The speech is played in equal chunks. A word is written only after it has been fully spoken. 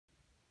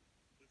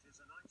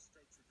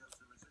state to go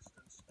to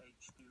Resistance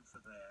HQ for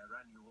their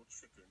annual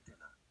chicken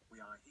dinner. We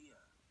are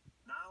here.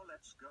 Now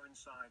let's go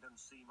inside and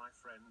see my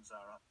friends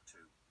are up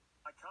to.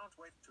 I can't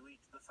wait to eat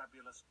the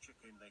fabulous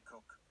chicken they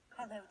cook.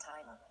 Hello,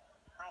 Tyler.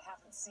 I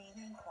haven't seen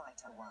you in quite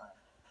a while.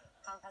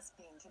 How has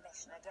being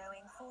commissioner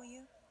going for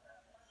you?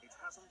 It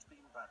hasn't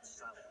been bad,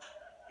 Sally.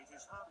 It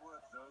is hard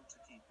work, though, to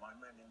keep my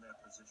men in their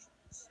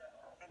positions.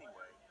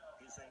 Anyway,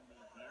 is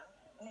Amy here?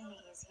 Amy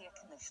is here,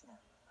 Commissioner.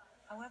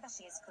 However,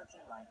 she is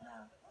cooking right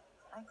now.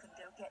 I could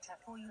go get her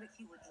for you if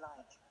you would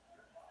like.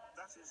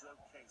 That is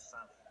okay,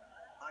 Sally.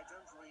 I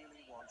don't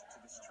really want to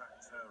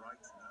distract her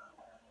right now.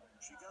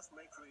 She does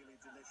make really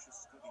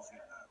delicious goodies,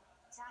 you know.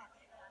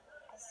 Tyler,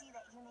 I see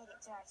that you made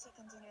it to our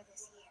chicken dinner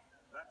this year.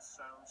 That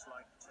sounds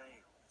like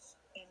Tails.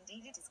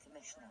 Indeed it is,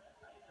 Commissioner.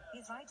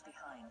 He's right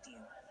behind you.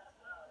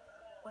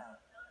 Well,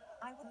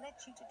 I will let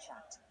you to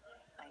chat.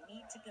 I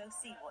need to go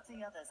see what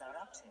the others are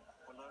up to.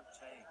 Hello,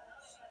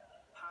 Tails.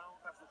 How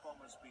have the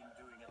bombers been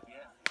doing at the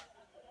airfield?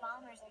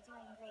 Bombers are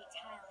doing great,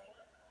 Tyler.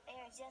 They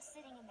are just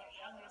sitting in their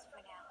hangars for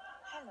now.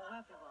 Hello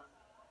everyone.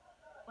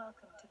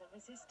 Welcome to the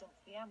Resistance,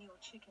 the annual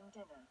chicken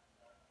dinner.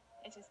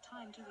 It is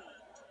time to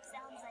eat.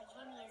 Sounds like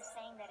Amy is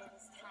saying that it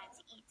is time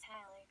to eat,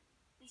 Tyler.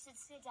 We should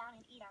sit down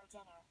and eat our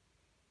dinner.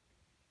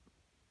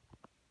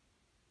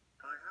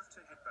 I have to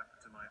head back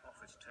to my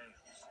office,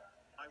 Tails.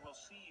 I will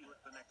see you at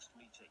the next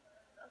meeting.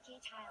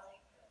 Okay, Tyler.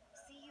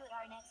 See you at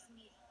our next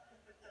meeting.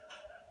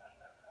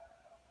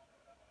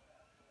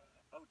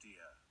 Oh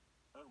dear.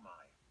 Oh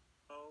my.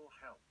 Oh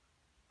help.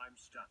 I'm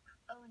stuck.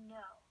 Oh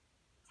no.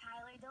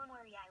 Tyler, don't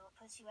worry, I will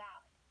push you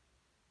out.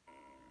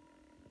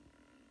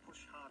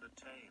 Push harder,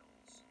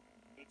 Tails.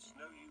 It's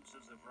no use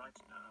as of right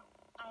now.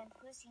 I am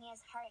pushing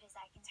as hard as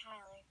I can,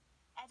 Tyler.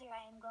 Either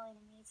I am going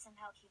to need some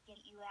help to get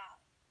you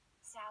out.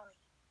 Sally,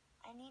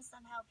 I need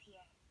some help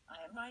here. I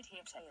am right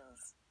here,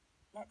 Tails.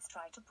 Let's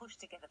try to push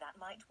together, that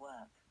might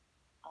work.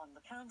 On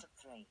the count of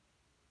 3.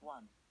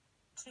 1,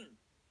 2,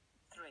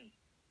 3.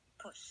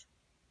 Push.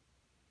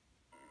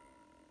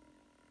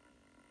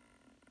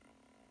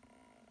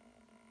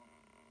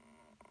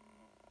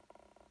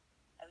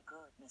 Oh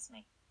goodness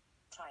me.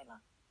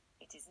 Tyler,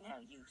 it is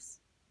no use.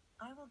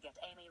 I will get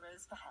Amy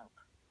Rose for help.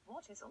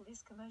 What is all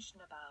this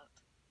commotion about?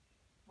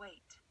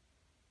 Wait.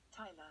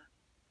 Tyler.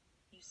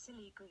 You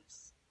silly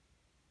goose.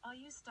 Are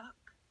you stuck?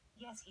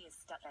 Yes, he is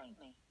stuck,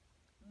 Amy.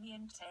 Me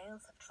and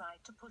Tails have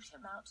tried to push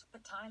him out,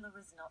 but Tyler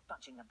is not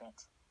budging a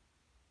bit.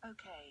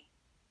 Okay.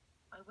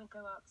 I will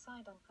go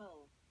outside and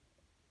pull.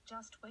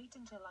 Just wait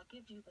until I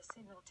give you the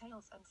signal,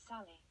 Tails and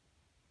Sally.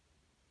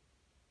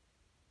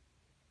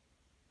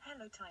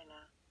 Hello,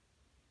 Tyler.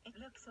 It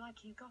looks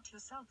like you got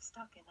yourself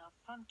stuck in our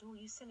front door,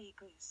 you silly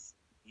goose.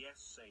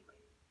 Yes,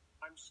 Amy.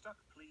 I'm stuck.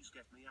 Please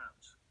get me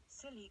out.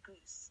 Silly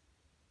goose.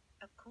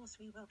 Of course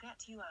we will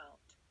get you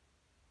out.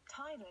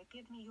 Tyler,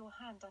 give me your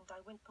hand and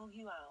I will pull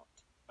you out.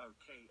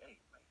 Okay,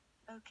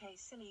 Amy. Okay,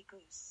 silly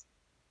goose.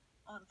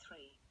 On 3.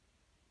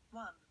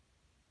 1,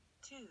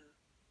 2,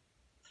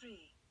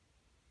 3.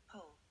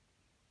 Pull.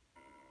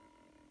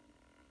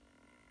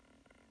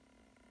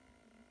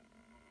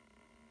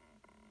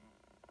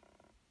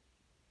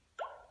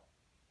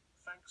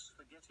 Thanks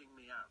for getting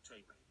me out,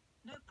 Amy.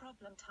 No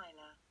problem,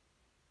 Tyler.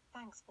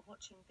 Thanks for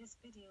watching this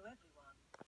video, everyone.